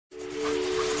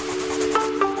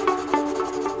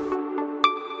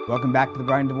Welcome back to the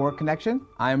Brian DeVore Connection.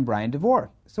 I'm Brian DeVore.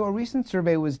 So a recent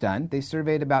survey was done. They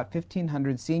surveyed about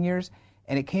 1,500 seniors,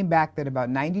 and it came back that about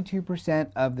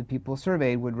 92% of the people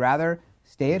surveyed would rather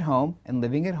stay at home and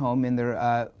living at home in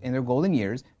their golden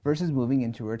years versus moving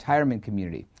into a retirement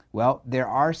community. Well, there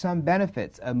are some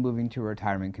benefits of moving to a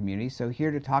retirement community. So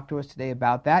here to talk to us today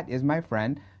about that is my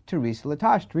friend, Theresa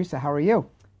Latosh. Theresa, how are you?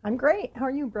 I'm great. How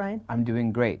are you, Brian? I'm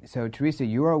doing great. So, Theresa,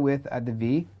 you are with the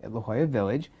V at La Jolla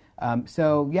Village.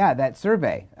 That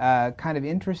survey, kind of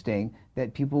interesting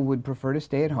that people would prefer to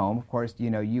stay at home. Of course,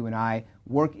 you and I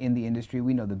work in the industry.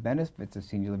 We know the benefits of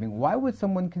senior living. Why would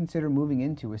someone consider moving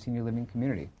into a senior living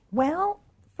community? Well,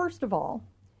 first of all,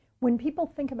 when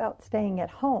people think about staying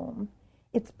at home,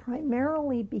 it's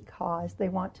primarily because they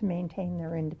want to maintain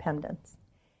their independence.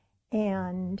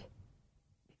 And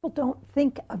people don't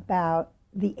think about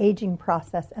the aging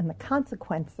process and the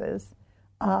consequences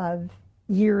of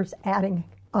years adding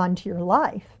onto your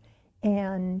life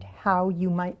and how you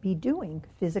might be doing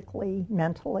physically,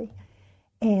 mentally.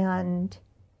 And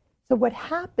so what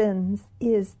happens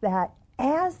is that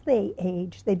as they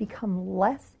age, they become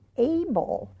less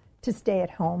able to stay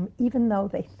at home, even though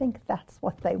they think that's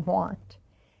what they want.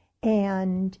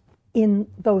 And in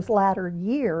those latter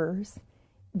years,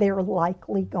 they're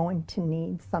likely going to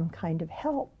need some kind of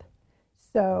help.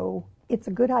 So it's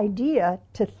a good idea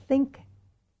to think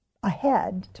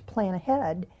ahead, to plan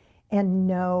ahead, and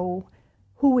know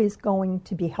who is going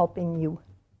to be helping you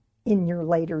in your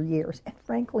later years. And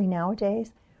frankly,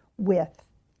 nowadays, with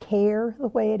care the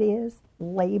way it is,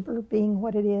 labor being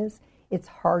what it is, it's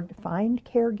hard to find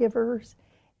caregivers.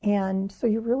 And so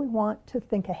you really want to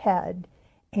think ahead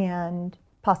and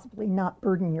possibly not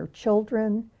burden your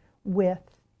children with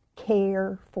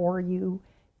care for you.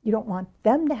 You don't want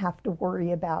them to have to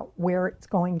worry about where it's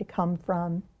going to come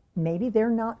from. Maybe they're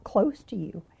not close to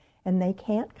you and they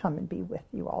can't come and be with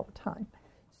you all the time.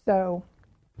 So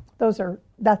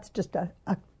that's just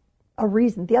a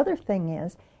reason. The other thing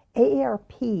is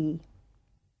AARP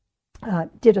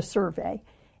did a survey,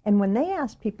 and when they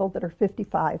asked people that are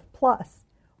 55 plus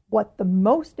what the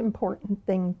most important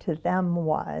thing to them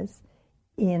was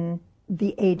in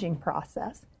the aging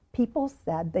process, people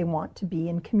said they want to be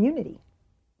in community.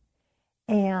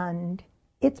 And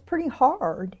it's pretty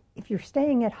hard if you're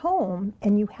staying at home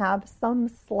and you have some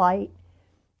slight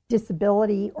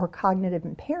disability or cognitive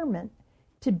impairment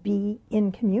to be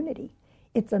in community.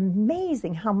 It's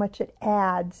amazing how much it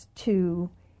adds to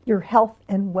your health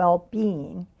and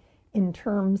well-being in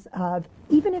terms of,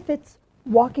 even if it's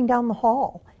walking down the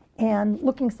hall and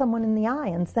looking someone in the eye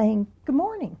and saying, good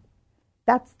morning.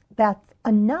 That's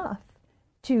enough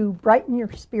to brighten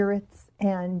your spirits,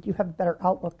 and you have a better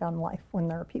outlook on life when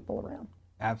there are people around.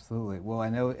 Absolutely. Well, I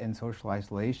know in social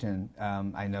isolation,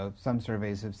 I know some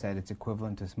surveys have said it's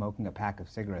equivalent to smoking a pack of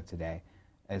cigarettes a day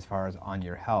as far as on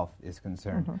your health is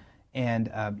concerned. Mm-hmm. And,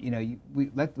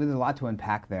 there's a lot to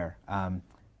unpack there.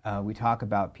 We talk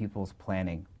about people's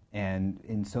planning, and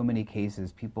in so many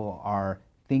cases, people are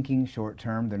thinking short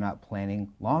term, they're not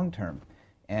planning long term.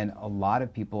 And a lot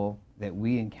of people that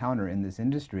we encounter in this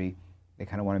industry, they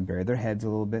kind of want to bury their heads a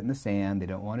little bit in the sand. They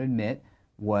don't want to admit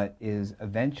what is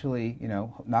eventually,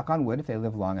 knock on wood, if they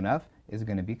live long enough, is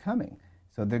going to be coming.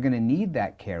 So they're going to need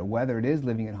that care, whether it is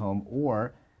living at home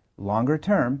or longer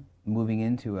term, moving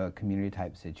into a community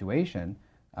type situation.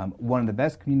 One of the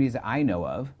best communities I know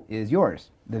of is yours,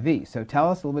 the V. So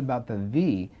tell us a little bit about the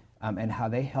V and how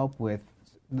they help with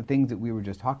the things that we were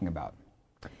just talking about.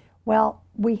 Well,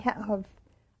 we have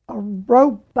a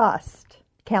robust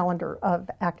calendar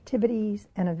of activities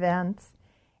and events,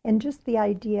 and just the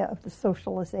idea of the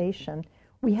socialization.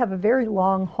 We have a very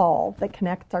long hall that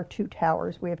connects our two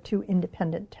towers. We have two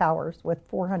independent towers with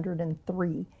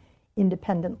 403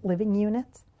 independent living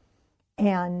units,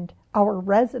 and our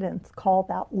residents call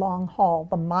that long hall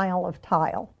the Mile of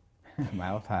Tile.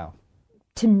 Mile of Tile.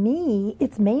 To me,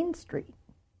 it's Main Street.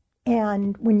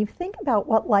 And when you think about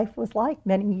what life was like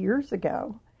many years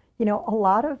ago, a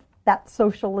lot of that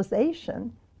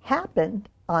socialization happened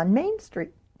on Main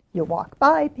Street. You walk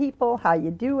by people, how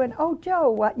you doing? Oh, Joe,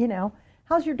 what,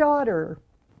 how's your daughter?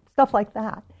 Stuff like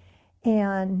that.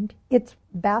 And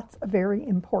that's a very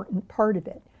important part of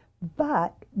it.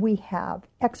 But we have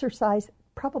exercise,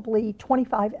 probably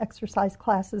 25 exercise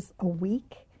classes a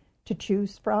week to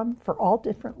choose from for all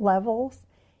different levels.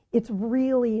 It's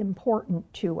really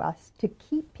important to us to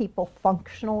keep people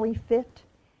functionally fit.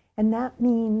 And that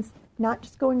means not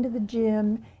just going to the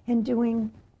gym and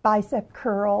doing bicep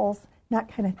curls,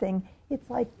 that kind of thing. It's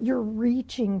like you're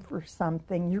reaching for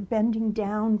something, you're bending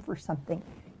down for something.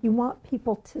 You want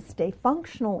people to stay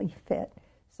functionally fit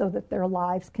so that their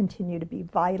lives continue to be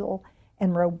vital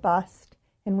and robust,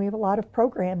 and we have a lot of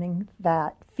programming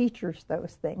that features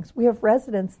those things. We have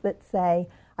residents that say,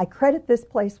 I credit this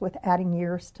place with adding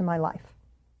years to my life.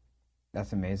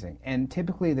 That's amazing. And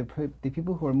typically the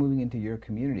people who are moving into your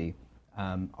community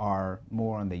are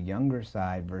more on the younger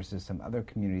side versus some other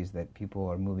communities that people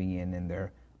are moving in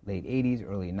their late 80s,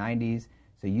 early 90s.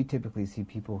 So you typically see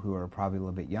people who are probably a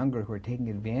little bit younger who are taking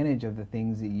advantage of the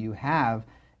things that you have,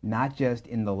 not just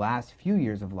in the last few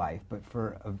years of life, but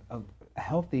for a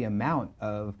healthy amount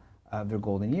of their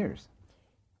golden years.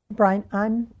 Brian,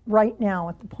 I'm right now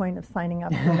at the point of signing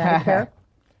up for Medicare,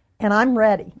 and I'm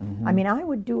ready. Mm-hmm. I mean, I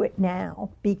would do it now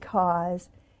because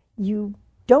you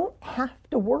don't have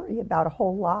to worry about a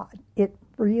whole lot. It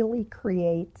really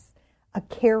creates a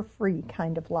carefree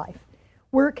kind of life.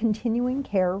 We're a continuing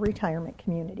care retirement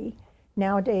community.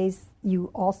 Nowadays,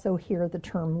 you also hear the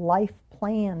term life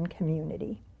plan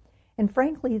community. And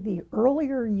frankly, the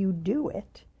earlier you do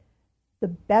it, the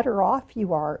better off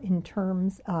you are in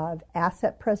terms of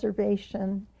asset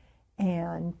preservation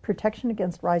and protection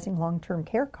against rising long-term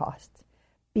care costs.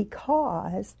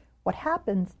 Because what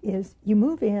happens is you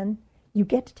move in, you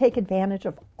get to take advantage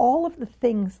of all of the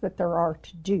things that there are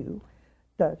to do.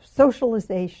 The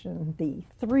socialization, the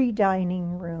 3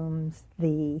 dining rooms,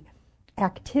 the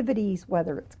activities,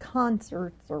 whether it's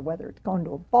concerts or whether it's going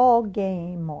to a ball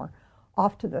game or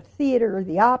off to the theater,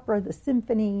 the opera, the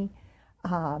symphony,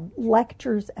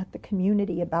 lectures at the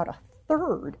community. About a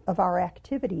third of our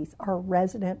activities are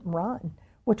resident run,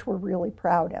 which we're really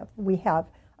proud of. We have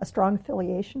a strong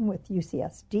affiliation with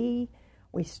UCSD.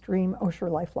 We stream Osher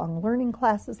Lifelong Learning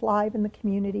classes live in the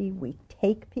community. We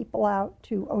take people out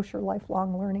to Osher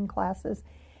Lifelong Learning classes.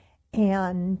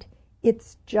 And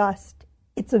it's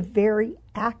a very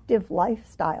active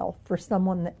lifestyle for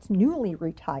someone that's newly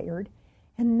retired.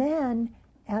 And then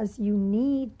as you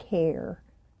need care,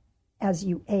 as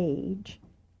you age,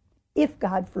 if,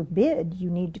 God forbid, you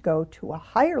need to go to a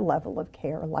higher level of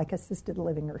care like assisted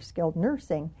living or skilled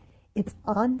nursing, it's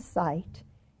on site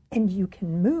and you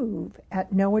can move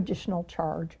at no additional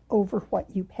charge over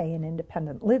what you pay in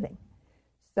independent living.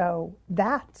 So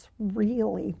that's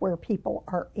really where people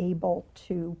are able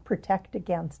to protect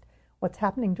against what's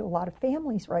happening to a lot of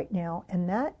families right now, and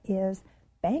that is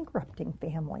bankrupting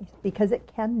families, because it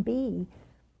can be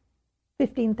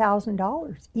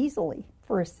 $15,000 easily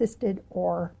for assisted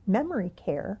or memory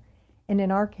care, and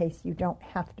in our case, you don't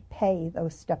have to pay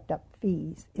those stepped-up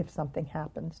fees if something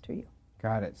happens to you.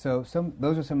 Got it. So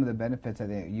those are some of the benefits I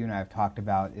think you and I have talked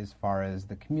about as far as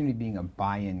the community being a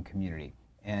buy-in community.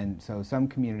 And so some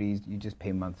communities, you just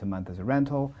pay month to month as a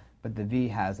rental, but the V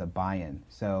has a buy-in.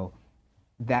 So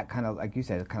that kind of, like you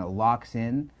said, it kind of locks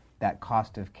in that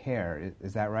cost of care.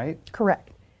 Is that right?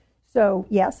 Correct. So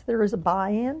yes, there is a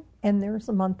buy-in and there's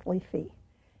a monthly fee.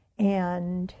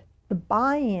 And the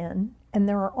buy-in, and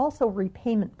there are also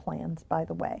repayment plans, by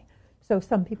the way. So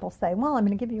some people say, well, I'm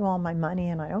going to give you all my money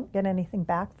and I don't get anything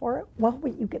back for it. Well,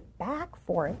 what you get back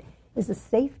for it is a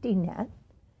safety net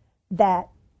that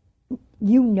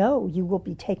you know you will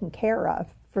be taken care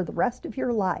of for the rest of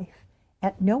your life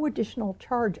at no additional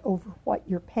charge over what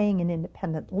you're paying in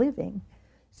independent living.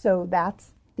 So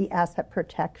that's the asset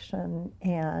protection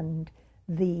and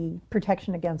the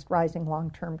protection against rising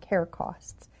long-term care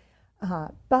costs.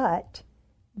 But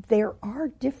there are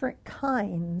different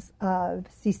kinds of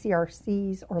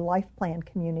CCRCs or life plan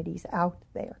communities out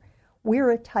there.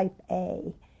 We're a type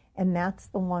A, and that's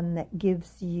the one that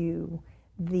gives you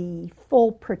the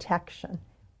full protection.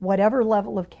 Whatever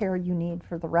level of care you need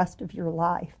for the rest of your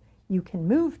life, you can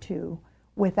move to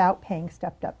without paying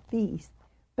stepped-up fees.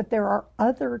 But there are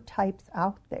other types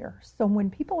out there. So when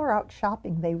people are out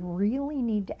shopping, they really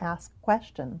need to ask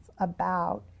questions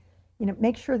about,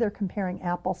 make sure they're comparing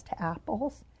apples to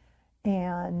apples.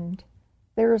 And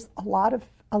there's a lot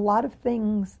of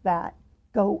things that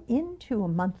go into a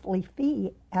monthly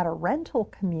fee at a rental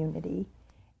community,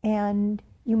 and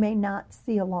you may not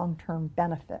see a long-term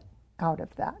benefit out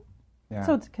of that. Yeah.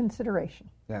 So it's a consideration.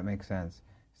 That makes sense.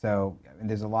 So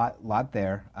there's a lot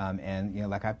there, and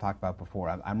like I've talked about before,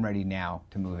 I'm ready now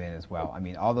to move in as well. I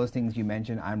mean, all those things you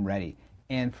mentioned, I'm ready.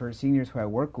 And for seniors who I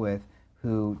work with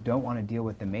who don't want to deal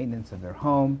with the maintenance of their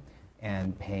home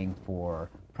and paying for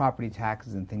property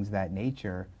taxes and things of that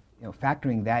nature,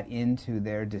 factoring that into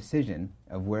their decision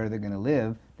of where they're going to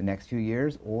live the next few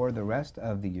years or the rest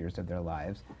of the years of their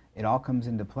lives, it all comes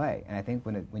into play. And I think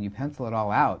when you pencil it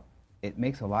all out, it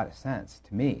makes a lot of sense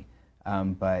to me.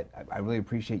 But I really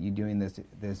appreciate you doing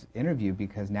this interview,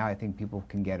 because now I think people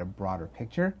can get a broader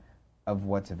picture of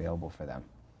what's available for them.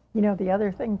 The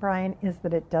other thing, Brian, is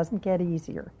that it doesn't get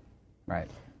easier. Right.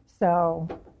 So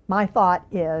my thought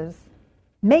is,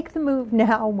 make the move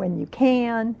now when you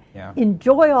can. Yeah.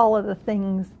 Enjoy all of the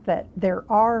things that there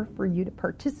are for you to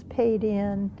participate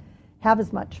in. Have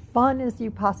as much fun as you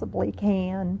possibly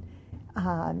can.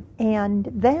 And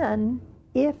then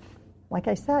if, like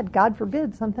I said, God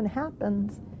forbid something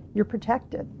happens, you're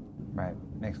protected. Right.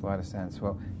 Makes a lot of sense.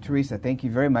 Well, Theresa, thank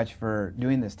you very much for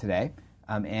doing this today.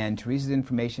 And Theresa's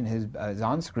information is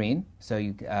on screen, so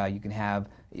you can have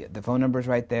the phone numbers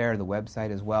right there, the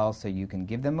website as well, so you can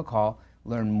give them a call,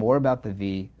 learn more about the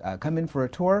V, come in for a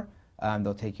tour.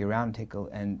 They'll take you around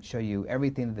and show you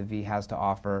everything that the V has to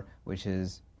offer, which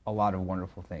is a lot of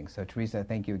wonderful things. So, Theresa,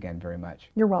 thank you again very much.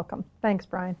 You're welcome. Thanks,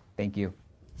 Brian. Thank you.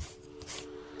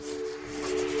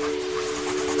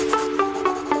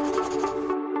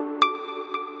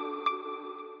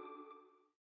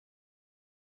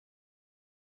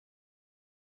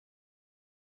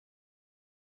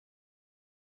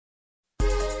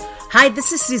 Hi,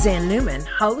 this is Suzanne Newman,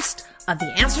 host of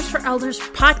the Answers for Elders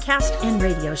podcast and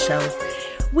radio show.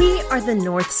 We are the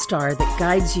North Star that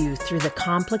guides you through the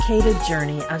complicated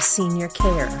journey of senior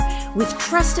care with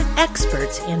trusted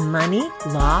experts in money,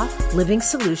 law, living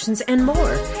solutions, and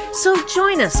more. So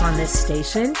join us on this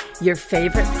station, your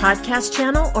favorite podcast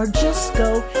channel, or just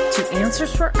go to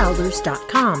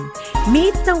AnswersForElders.com.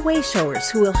 Meet the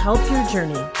Wayshowers who will help your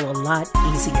journey go a lot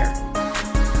easier.